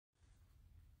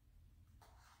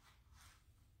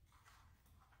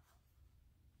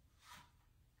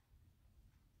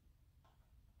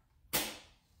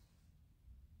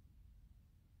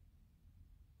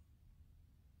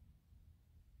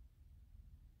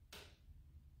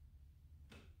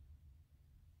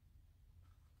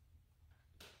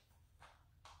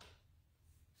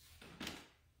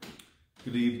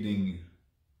Good evening,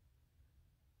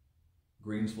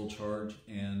 Greensville Charge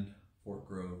and Fort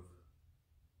Grove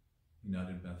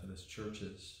United Methodist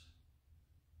Churches.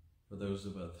 For those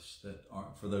of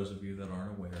you that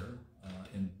aren't aware,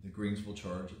 in the Greensville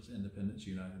Charge, it's Independence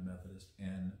United Methodist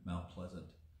and Mount Pleasant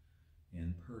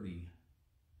and Purdy.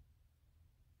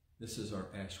 This is our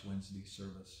Ash Wednesday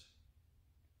service,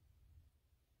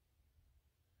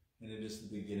 and it is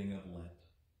the beginning of Lent.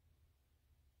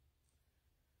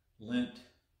 Lent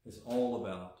is all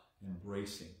about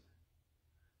embracing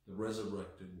the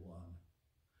resurrected one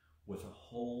with a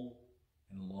whole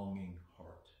and longing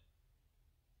heart.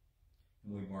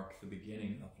 And we mark the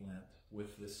beginning of Lent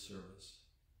with this service.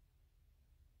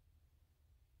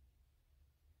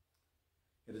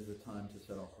 It is the time to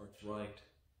set our hearts right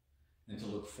and to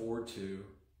look forward to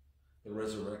the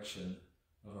resurrection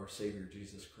of our Savior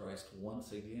Jesus Christ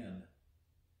once again.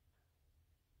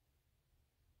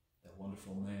 That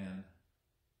wonderful man,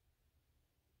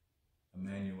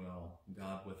 Emmanuel,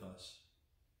 God with us,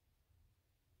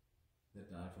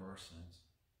 that died for our sins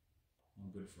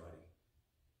on Good Friday,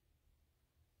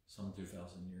 some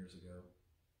 2,000 years ago.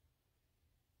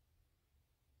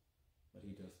 But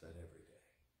he does that every day.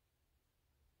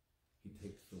 He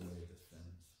takes away the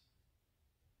sins.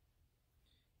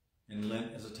 And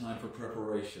Lent is a time for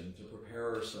preparation, to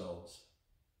prepare ourselves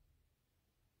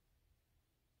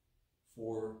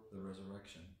for the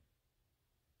resurrection.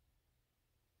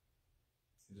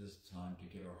 It is time to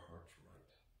get our hearts right.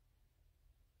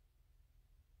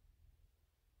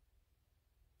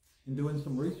 In doing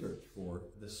some research for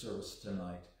this service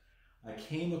tonight, I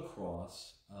came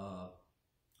across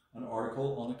an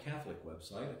article on a Catholic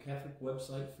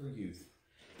website for youth.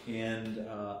 And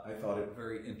I thought it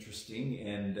very interesting,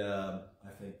 and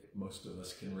I think most of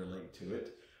us can relate to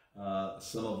it.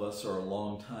 Some of us are a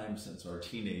long time since our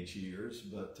teenage years,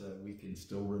 but we can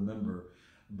still remember.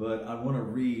 But I want to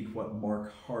read what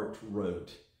Mark Hart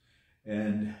wrote.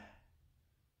 And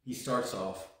he starts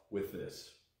off with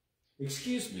this.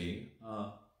 Excuse me,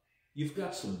 you've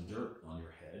got some dirt on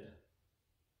your head.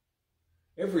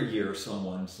 Every year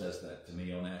someone says that to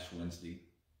me on Ash Wednesday.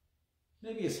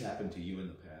 Maybe it's happened to you in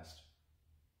the past.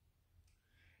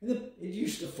 And it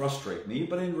used to frustrate me,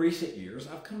 but in recent years,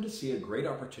 I've come to see a great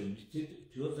opportunity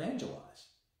to evangelize,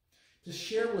 to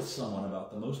share with someone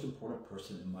about the most important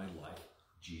person in my life,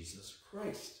 Jesus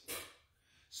Christ.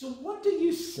 So what do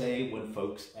you say when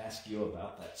folks ask you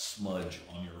about that smudge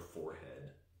on your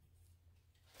forehead?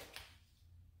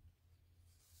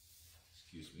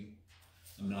 Excuse me.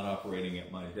 I'm not operating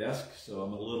at my desk, so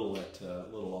I'm a little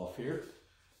off here,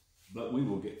 but we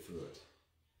will get through it.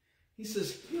 He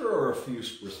says, here are a few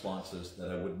responses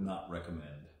that I would not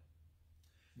recommend.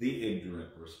 The ignorant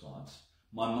response.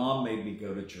 My mom made me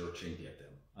go to church and get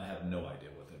them. I have no idea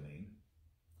what they mean.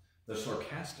 The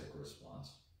sarcastic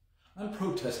response. I'm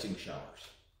protesting showers.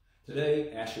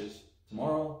 Today, ashes.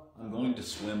 Tomorrow, I'm going to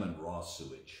swim in raw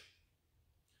sewage.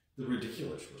 The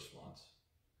ridiculous response.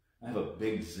 I have a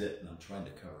big zit and I'm trying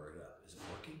to cover it up. Is it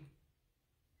working?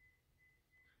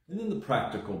 And then the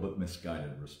practical but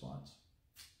misguided response.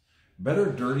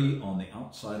 Better dirty on the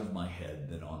outside of my head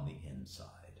than on the inside.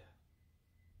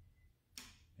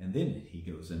 And then he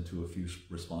goes into a few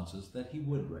responses that he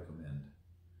would recommend.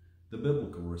 The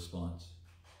biblical response.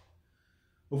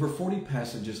 Over 40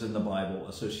 passages in the Bible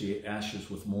associate ashes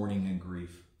with mourning and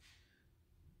grief.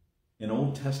 In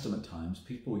Old Testament times,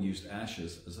 people used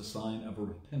ashes as a sign of a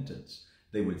repentance.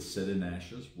 They would sit in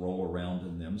ashes, roll around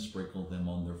in them, sprinkle them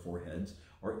on their foreheads,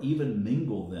 or even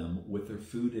mingle them with their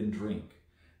food and drink.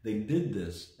 They did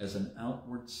this as an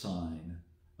outward sign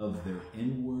of their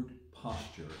inward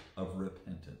posture of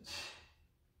repentance.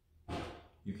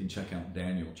 You can check out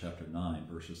Daniel chapter 9,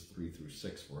 verses 3 through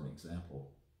 6 for an example.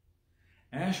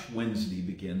 Ash Wednesday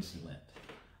begins Lent,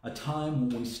 a time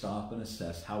when we stop and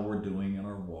assess how we're doing in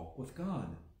our walk with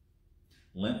God.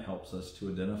 Lent helps us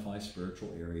to identify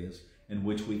spiritual areas in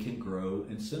which we can grow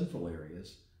and sinful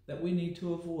areas that we need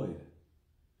to avoid.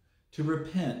 To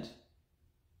repent,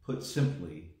 put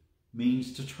simply,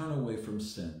 means to turn away from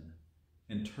sin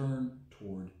and turn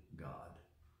toward God.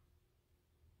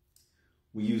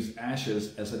 We use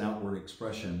ashes as an outward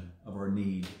expression of our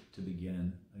need to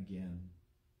begin again.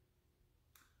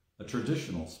 A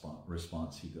traditional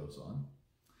response, he goes on.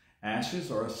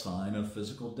 Ashes are a sign of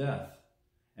physical death,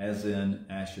 as in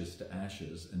ashes to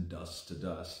ashes and dust to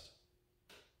dust.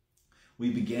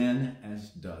 We began as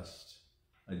dust,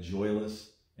 a joyless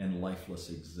and lifeless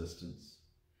existence,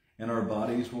 and our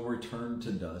bodies will return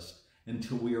to dust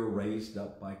until we are raised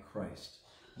up by Christ.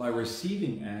 By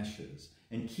receiving ashes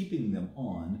and keeping them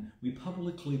on, we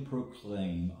publicly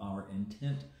proclaim our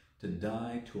intent to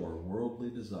die to our worldly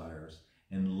desires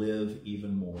and live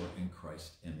even more in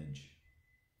Christ's image,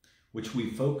 which we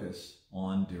focus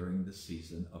on during the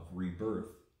season of rebirth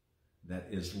that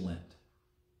is Lent.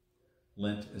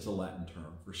 Lent is a Latin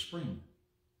term for spring.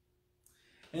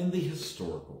 And the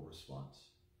historical response.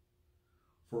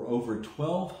 For over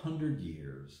 1,200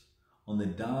 years, on the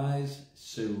Dies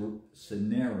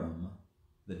Cerarum,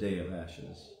 the Day of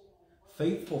Ashes,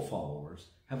 faithful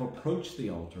followers have approached the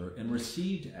altar and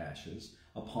received ashes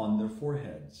upon their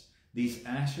foreheads. These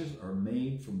ashes are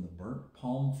made from the burnt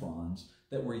palm fronds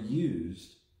that were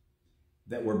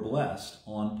blessed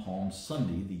on Palm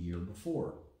Sunday the year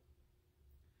before.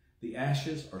 The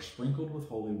ashes are sprinkled with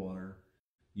holy water,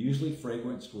 usually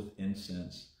fragranced with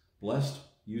incense, blessed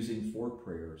using 4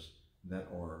 prayers that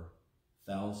are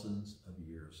thousands of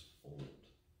years old.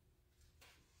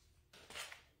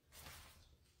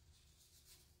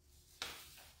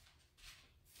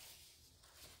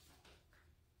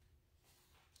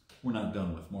 We're not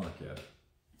done with Mark yet.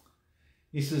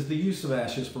 He says the use of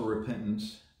ashes for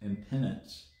repentance and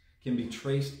penance can be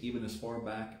traced even as far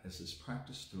back as is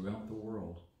practiced throughout the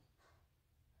world.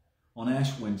 On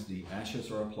Ash Wednesday, ashes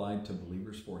are applied to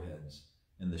believers' foreheads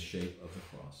in the shape of the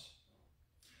cross.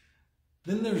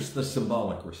 Then there's the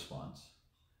symbolic response.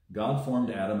 God formed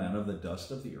Adam out of the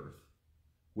dust of the earth,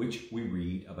 which we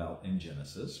read about in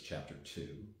Genesis chapter 2.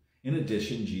 In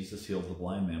addition, Jesus healed the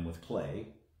blind man with clay,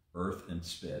 earth, and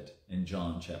spit in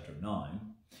John chapter 9.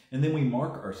 And then we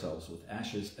mark ourselves with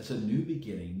ashes as a new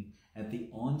beginning at the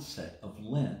onset of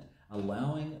Lent,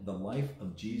 allowing the life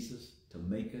of Jesus to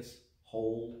make us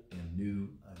whole and new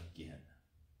again.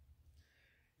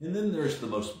 And then there's the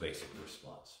most basic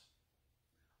response.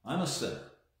 I'm a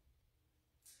sinner.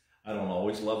 I don't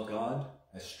always love God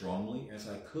as strongly as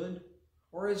I could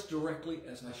or as directly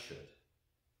as I should.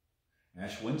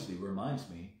 Ash Wednesday reminds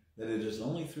me that it is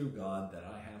only through God that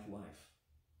I have life.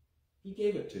 He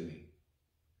gave it to me.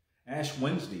 Ash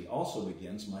Wednesday also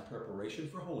begins my preparation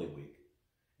for Holy Week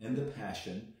and the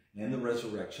passion and the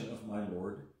resurrection of my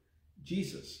Lord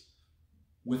Jesus,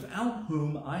 without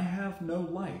whom I have no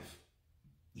life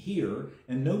here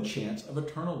and no chance of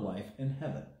eternal life in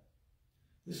heaven.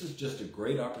 This is just a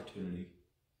great opportunity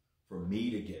for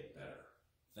me to get better.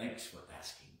 Thanks for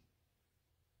asking.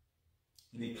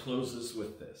 And he closes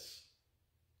with this.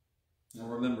 Now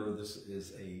remember, this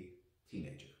is a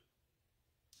teenager.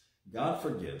 God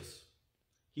forgives,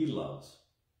 he loves,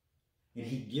 and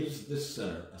he gives this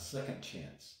sinner a second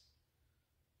chance.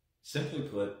 Simply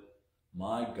put,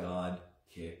 my God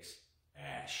kicks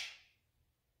ash.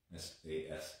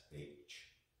 S-A-S-H.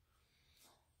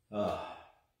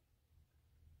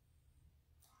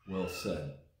 Well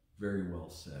said. Very well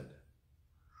said.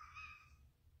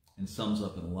 And sums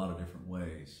up in a lot of different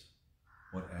ways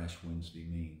what Ash Wednesday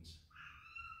means.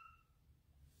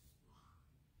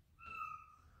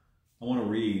 I want to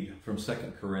read from 2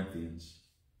 Corinthians,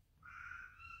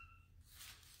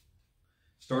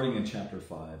 starting in chapter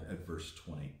 5 at verse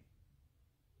 20.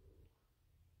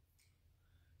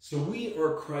 So we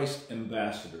are Christ's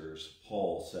ambassadors,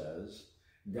 Paul says.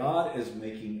 God is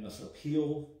making his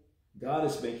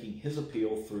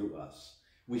appeal through us.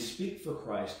 We speak for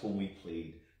Christ when we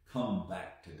plead, come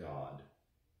back to God.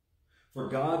 For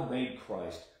God made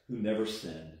Christ, who never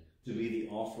sinned, to be the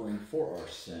offering for our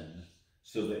sin,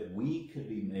 so that we could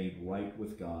be made right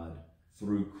with God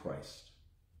through Christ.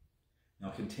 Now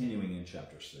continuing in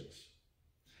chapter 6.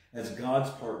 As God's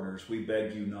partners, we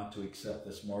beg you not to accept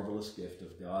this marvelous gift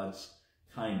of God's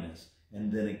kindness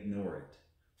and then ignore it.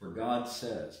 For God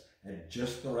says, at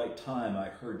just the right time I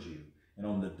heard you, and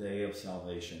on the day of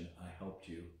salvation I helped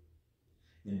you.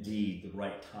 Indeed, the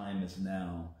right time is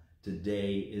now.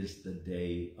 Today is the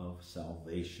day of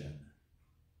salvation.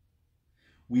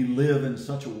 We live in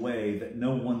such a way that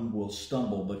no one will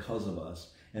stumble because of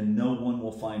us, and no one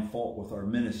will find fault with our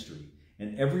ministry.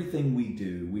 In everything we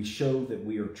do, we show that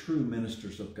we are true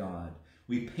ministers of God.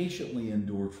 We patiently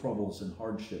endure troubles and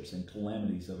hardships and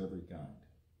calamities of every kind.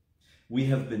 We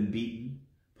have been beaten,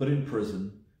 put in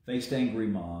prison, faced angry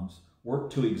mobs,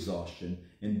 worked to exhaustion,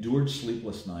 endured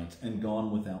sleepless nights, and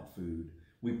gone without food.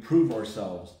 We prove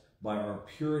ourselves by our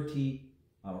purity,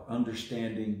 our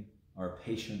understanding, our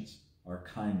patience, our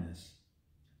kindness,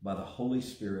 by the Holy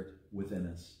Spirit within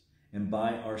us, and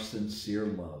by our sincere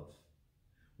love.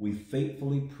 We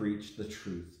faithfully preach the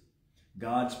truth.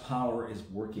 God's power is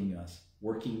working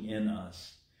in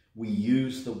us. We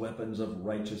use the weapons of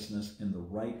righteousness in the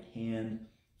right hand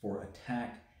for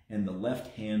attack and the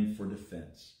left hand for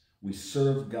defense. We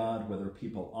serve God whether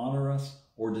people honor us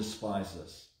or despise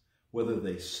us, whether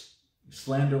they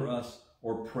slander us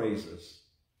or praise us.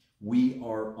 We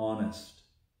are honest.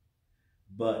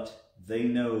 but they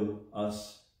know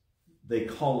us. They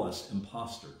call us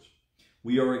impostors.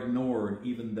 We are ignored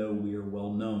even though we are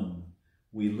well known.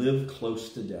 We live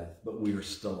close to death, but we are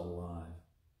still alive.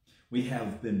 We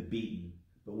have been beaten,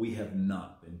 but we have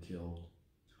not been killed.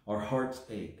 Our hearts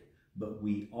ache, but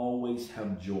we always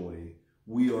have joy.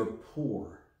 We are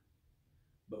poor,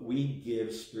 but we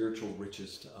give spiritual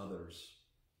riches to others.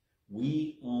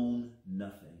 We own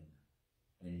nothing,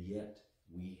 and yet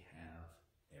we have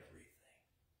everything.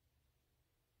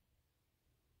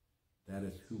 That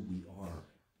is who we are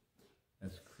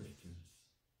as Christians.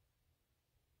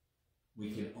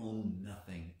 We can own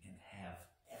nothing and have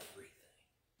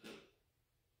everything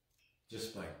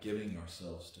just by giving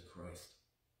ourselves to Christ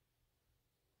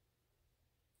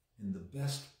in the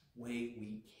best way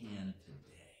we can today.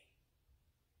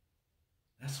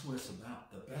 That's what it's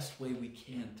about, the best way we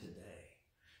can today.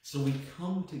 So we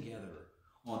come together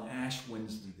on Ash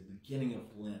Wednesday, the beginning of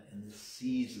Lent, in this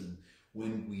season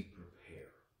when we prepare.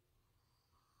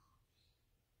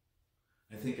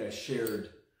 I think I shared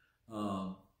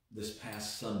this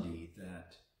past Sunday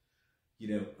that,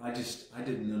 I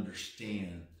didn't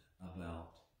understand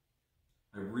about,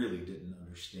 I really didn't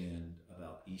understand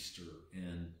about Easter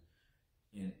and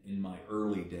in my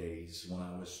early days when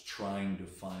I was trying to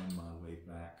find my way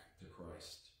back to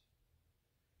Christ.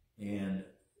 And,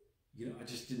 I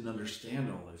just didn't understand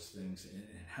all those things and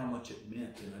how much it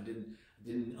meant. And I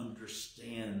didn't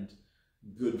understand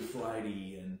Good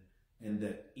Friday and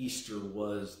that Easter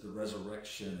was the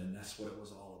resurrection and that's what it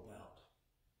was all about.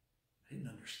 I didn't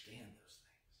understand those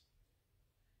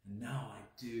things. And now I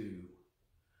do.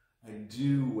 I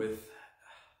do with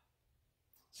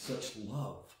such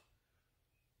love.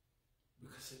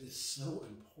 Because it is so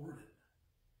important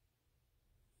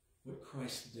what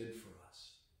Christ did for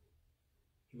us.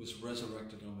 He was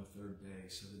resurrected on the third day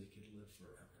so that he could live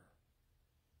forever.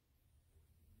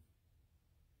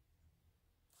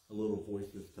 A little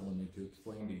voice was telling me to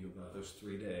explain to you about those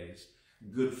 3 days.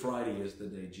 Good Friday is the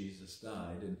day Jesus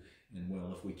died, and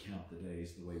well, if we count the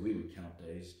days the way we would count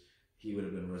days, he would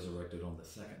have been resurrected on the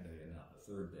second day and not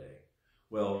the third day.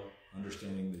 Well,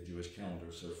 understanding the Jewish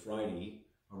calendar, so Friday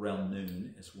around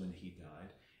noon is when he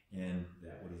died, and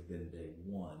that would have been day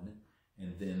 1.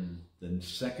 And then the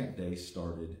second day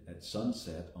started at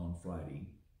sunset on Friday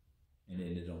and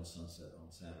ended on sunset on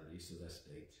Saturday, so that's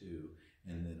day 2.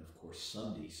 And then, of course,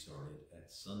 Sunday started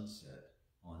at sunset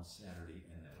on Saturday,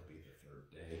 and that'll be the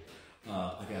third day.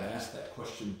 I got asked that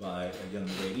question by a young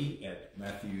lady at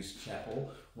Matthew's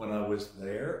Chapel when I was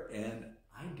there, and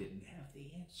I didn't have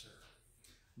the answer.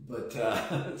 But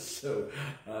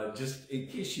just in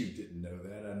case you didn't know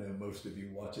that, I know most of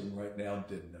you watching right now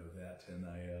didn't know that, and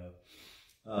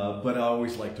but I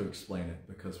always like to explain it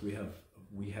because we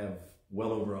have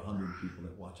well over 100 people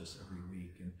that watch us every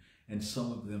week, and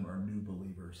some of them are new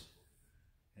believers,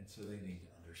 and so they need to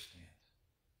understand.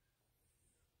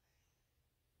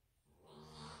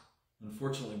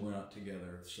 Unfortunately, we're not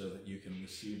together so that you can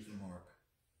receive the mark,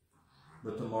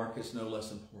 but the mark is no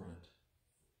less important.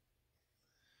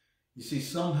 You see,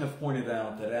 some have pointed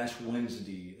out that Ash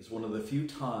Wednesday is one of the few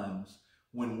times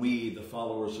when we, the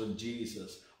followers of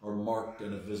Jesus, are marked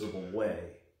in a visible way.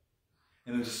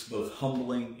 And it is both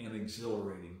humbling and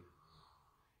exhilarating.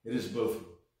 It is both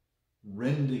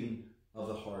rending of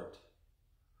the heart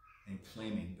and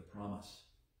claiming the promise.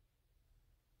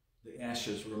 The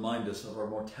ashes remind us of our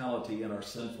mortality and our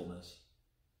sinfulness,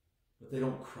 but they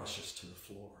don't crush us to the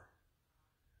floor.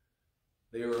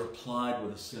 They are applied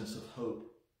with a sense of hope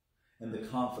and the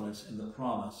confidence in the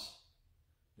promise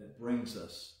that brings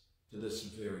us to this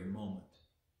very moment.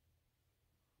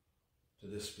 To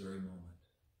this very moment.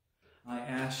 I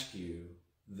ask you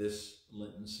this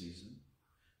Lenten season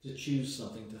to choose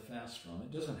something to fast from.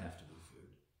 It doesn't have to be food.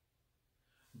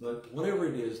 But whatever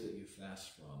it is that you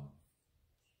fast from,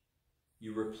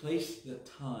 you replace the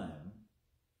time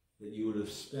that you would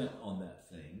have spent on that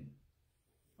thing.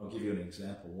 I'll give you an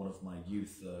example. One of my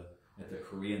youth at the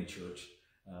Korean church,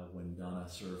 when Donna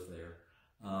served there,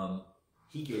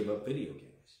 he gave up video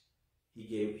games.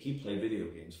 He played video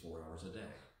games 4 hours a day,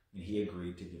 and he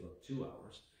agreed to give up 2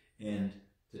 hours, and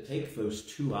to take those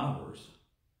 2 hours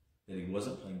that he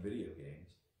wasn't playing video games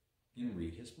and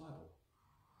read his Bible.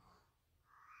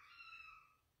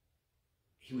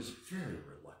 He was very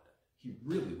reluctant. He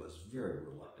really was very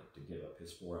reluctant to give up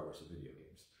his 4 hours of video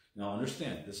games. Now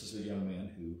understand, this is a young man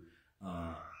who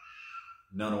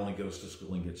not only goes to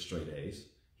school and gets straight A's,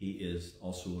 he is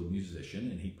also a musician,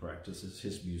 and he practices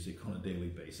his music on a daily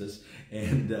basis,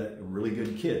 and a really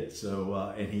good kid. So,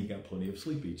 and he got plenty of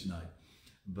sleep each night.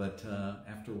 But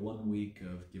after 1 week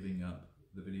of giving up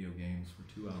the video games for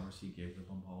 2 hours, he gave them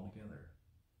up altogether.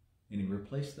 And he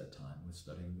replaced that time with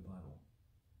studying the Bible.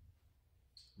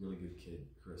 Really good kid,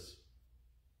 Chris.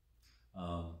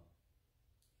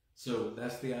 So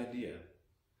that's the idea.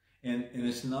 And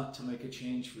it's not to make a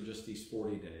change for just these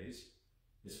 40 days.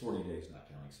 It's 40 days, not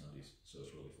counting Sundays, so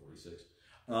it's really 46.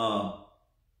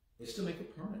 It's to make a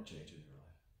permanent change in your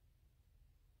life.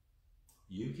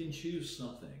 You can choose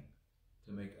something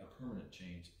to make a permanent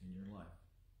change in your life.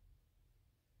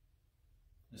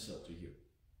 It's up to you.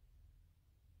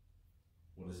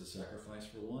 What is a sacrifice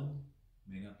for one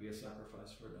may not be a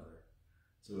sacrifice for another.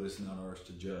 So it is not ours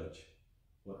to judge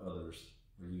what others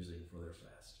are using for their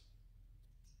fast.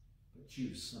 But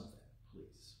choose something,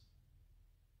 please.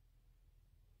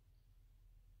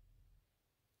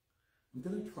 I'm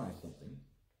going to try something.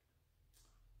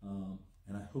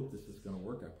 And I hope this is going to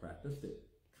work. I practiced it.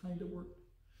 Kind of worked.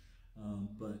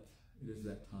 But it is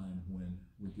that time when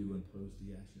we do impose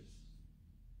the ashes.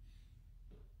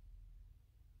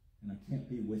 And I can't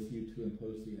be with you to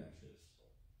impose the ashes.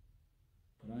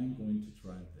 But I'm going to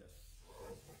try this.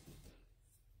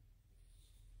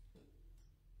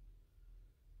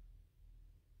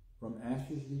 From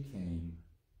ashes you came,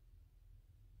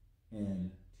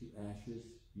 and to ashes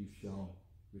you shall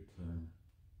return.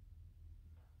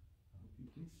 I hope you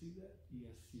can see that.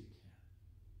 Yes, you can.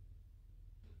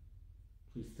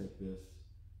 Please take this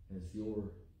as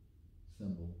your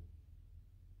symbol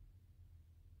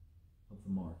of the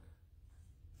mark.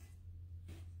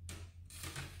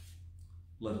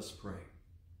 Let us pray.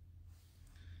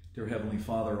 Dear Heavenly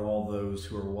Father, all those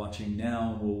who are watching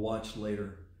now and will watch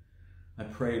later, I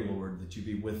pray, Lord, that you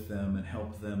be with them and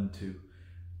help them to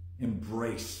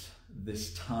embrace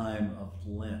this time of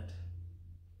Lent,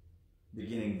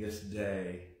 beginning this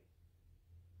day,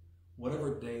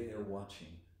 whatever day they're watching,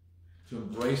 to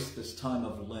embrace this time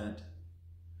of Lent,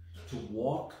 to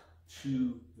walk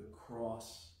to the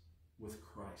cross with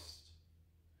Christ,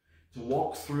 to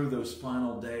walk through those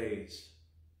final days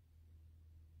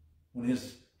when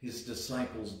his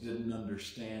disciples didn't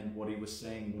understand what he was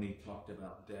saying when he talked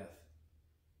about death.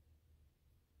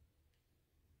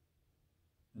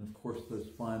 And of course, those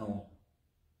final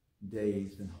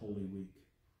days in Holy Week,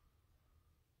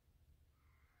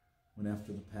 when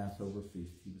after the Passover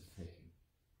feast he was taken.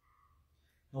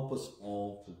 Help us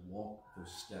all to walk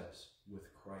those steps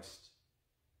with Christ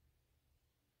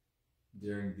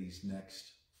during these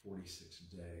next 46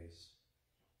 days,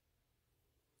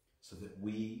 so that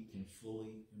we can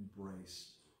fully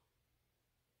embrace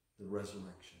the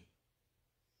resurrection.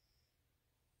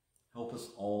 Help us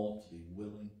all to be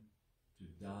willing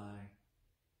to die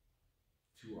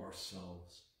to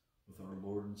ourselves with our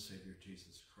Lord and Savior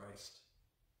Jesus Christ,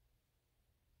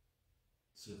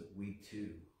 so that we too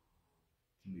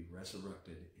can be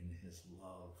resurrected in his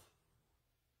love.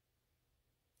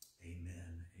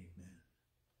 Amen. Amen.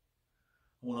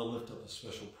 I want to lift up a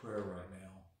special prayer right now.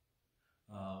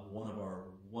 One of our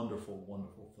wonderful,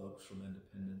 wonderful folks from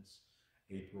Independence,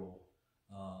 April,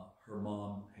 her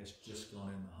mom has just gone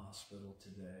in the hospital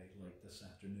today, late this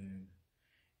afternoon,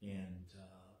 and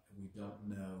we don't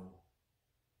know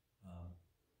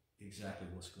exactly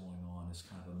what's going on. It's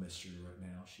kind of a mystery right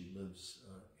now. She lives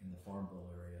in the Farmville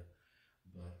area,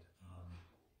 but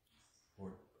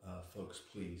Lord, folks,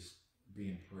 please be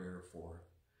in prayer for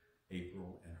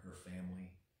April and her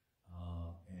family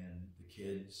and the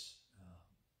kids,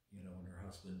 and her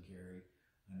husband, Gary.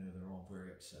 I know they're all very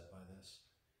upset by this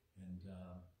and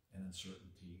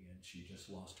uncertainty, and she just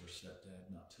lost her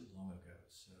stepdad not too long ago.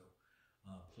 So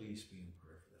please be in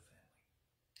prayer for the family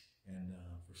and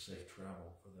for safe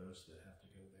travel for those that have to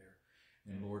go there.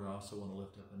 And Lord, I also want to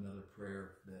lift up another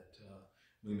prayer that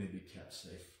we may be kept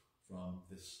safe from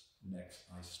this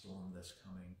next ice storm that's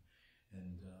coming.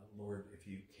 And Lord, if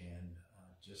you can,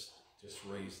 just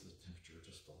raise the temperature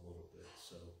just a little bit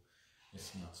so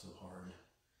it's not so hard.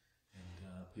 And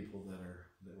people that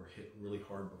were hit really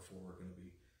hard before are going to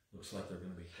be, looks like they're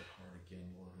going to be hit hard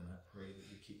again, Lord. And I pray that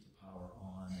you keep the power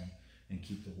on and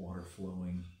keep the water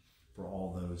flowing for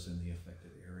all those in the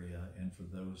affected area, and for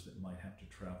those that might have to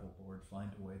travel, Lord,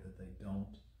 find a way that they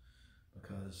don't,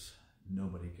 because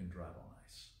nobody can drive on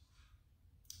ice.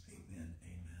 Amen.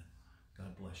 Amen.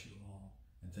 God bless you all,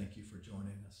 and thank you for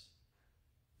joining us.